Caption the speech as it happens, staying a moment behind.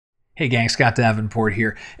Hey gang, Scott Davenport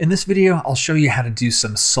here. In this video, I'll show you how to do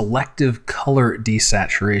some selective color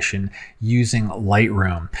desaturation using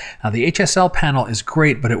Lightroom. Now the HSL panel is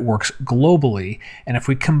great, but it works globally. And if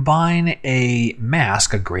we combine a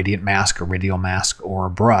mask, a gradient mask, a radial mask, or a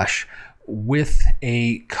brush with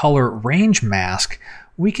a color range mask,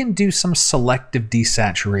 we can do some selective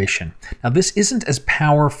desaturation. Now this isn't as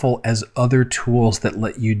powerful as other tools that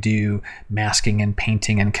let you do masking and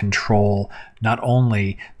painting and control not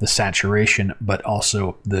only the saturation but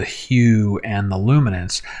also the hue and the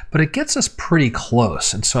luminance, but it gets us pretty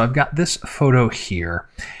close. And so I've got this photo here,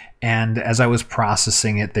 and as I was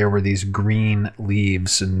processing it, there were these green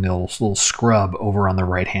leaves and a little scrub over on the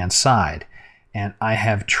right hand side. And I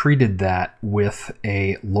have treated that with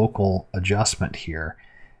a local adjustment here.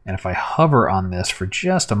 And if I hover on this for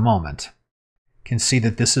just a moment, you can see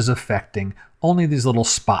that this is affecting only these little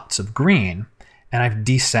spots of green, and I've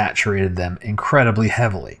desaturated them incredibly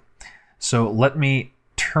heavily. So let me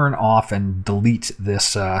turn off and delete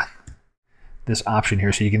this, this option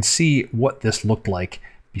here so you can see what this looked like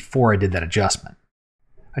before I did that adjustment.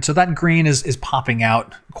 Right, so that green is popping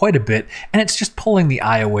out quite a bit, and it's just pulling the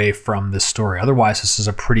eye away from the story. Otherwise, this is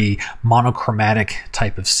a pretty monochromatic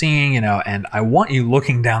type of scene, and I want you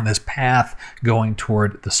looking down this path going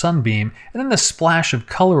toward the sunbeam, and then the splash of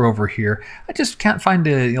color over here, I just can't find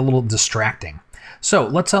a little distracting. So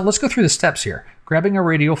let's go through the steps here. Grabbing a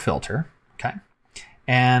radial filter, okay,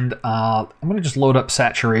 and I'm going to just load up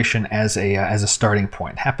saturation as a starting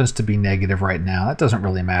point. It happens to be negative right now. That doesn't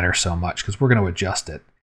really matter so much because we're going to adjust it.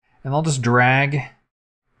 And I'll just drag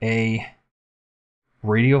a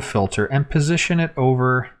radial filter and position it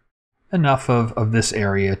over enough of this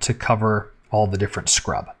area to cover all the different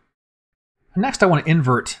scrub. And next I want to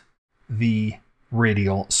invert the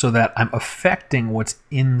radial so that I'm affecting what's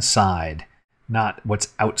inside, not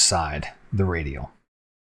what's outside the radial.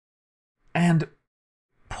 And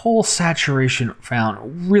pull saturation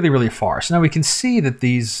down really far. So now we can see that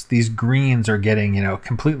these greens are getting,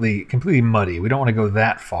 completely muddy. We don't want to go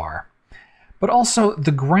that far. But also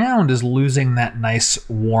the ground is losing that nice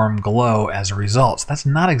warm glow as a result. So that's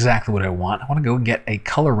not exactly what I want. I want to go get a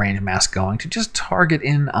color range mask going to just target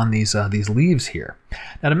in on these leaves here.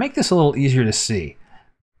 Now to make this a little easier to see,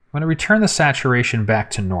 I'm going to return the saturation back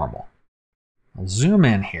to normal. I'll zoom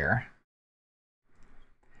in here.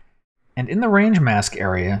 And in the range mask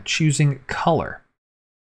area, choosing color.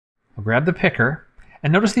 I'll grab the picker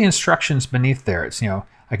and notice the instructions beneath there. It's,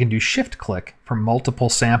 I can do shift click for multiple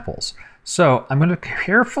samples. So I'm going to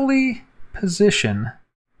carefully position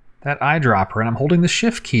that eyedropper, and I'm holding the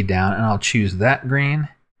shift key down, and I'll choose that green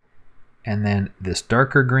and then this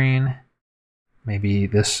darker green, maybe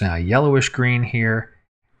this yellowish green here,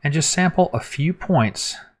 and just sample a few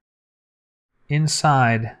points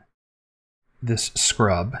inside this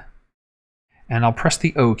scrub. And I'll press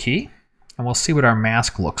the O key, and we'll see what our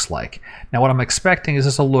mask looks like. Now what I'm expecting is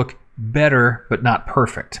this will look better, but not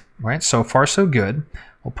perfect, right? So far so good.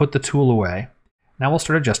 We'll put the tool away. Now we'll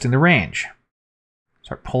start adjusting the range.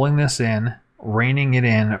 Start pulling this in, reining it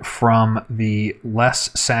in from the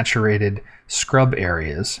less saturated scrub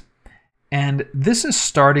areas. And this is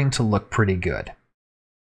starting to look pretty good.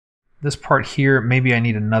 This part here, maybe I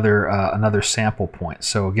need another sample point.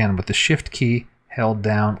 So again, with the shift key held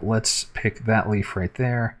down, let's pick that leaf right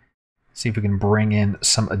there. See if we can bring in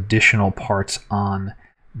some additional parts on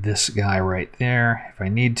this guy right there. If I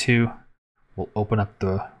need to, we'll open up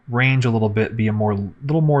the range a little bit, be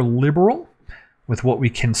little more liberal with what we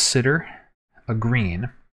consider a green.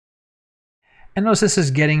 And notice this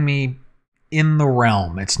is getting me in the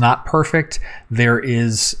realm. It's not perfect. There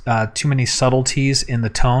is too many subtleties in the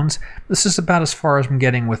tones. This is about as far as I'm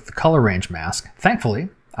getting with the color range mask. Thankfully,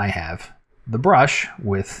 I have the brush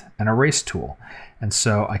with an erase tool. And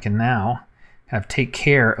so I can now take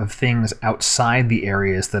care of things outside the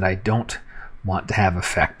areas that I don't want to have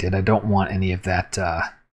affected. I don't want any of that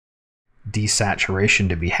desaturation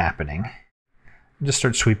to be happening. Just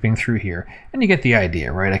start sweeping through here. And you get the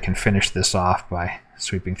idea, right? I can finish this off by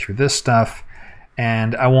sweeping through this stuff.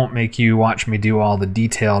 And I won't make you watch me do all the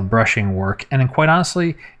detailed brushing work. And then quite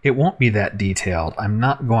honestly, it won't be that detailed. I'm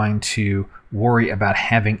not going to worry about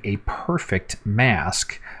having a perfect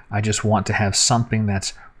mask. I just want to have something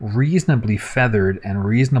that's reasonably feathered and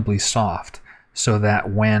reasonably soft so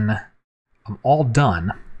that when I'm all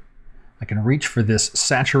done, I can reach for this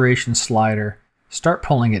saturation slider, start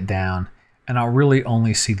pulling it down, and I'll really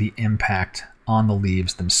only see the impact on the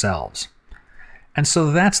leaves themselves. And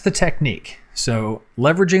so that's the technique. So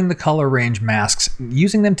leveraging the color range masks,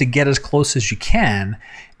 using them to get as close as you can,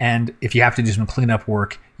 and if you have to do some cleanup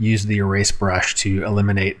work, use the erase brush to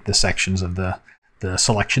eliminate the sections of the the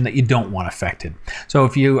selection that you don't want affected. So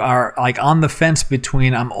if you are like on the fence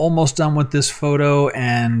between I'm almost done with this photo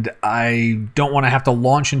and I don't want to have to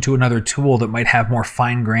launch into another tool that might have more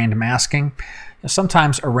fine-grained masking,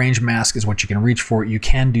 sometimes a range mask is what you can reach for. You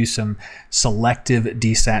can do some selective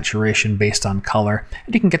desaturation based on color,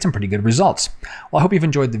 and you can get some pretty good results. Well, I hope you've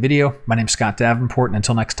enjoyed the video. My name's Scott Davenport, and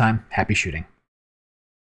until next time, happy shooting.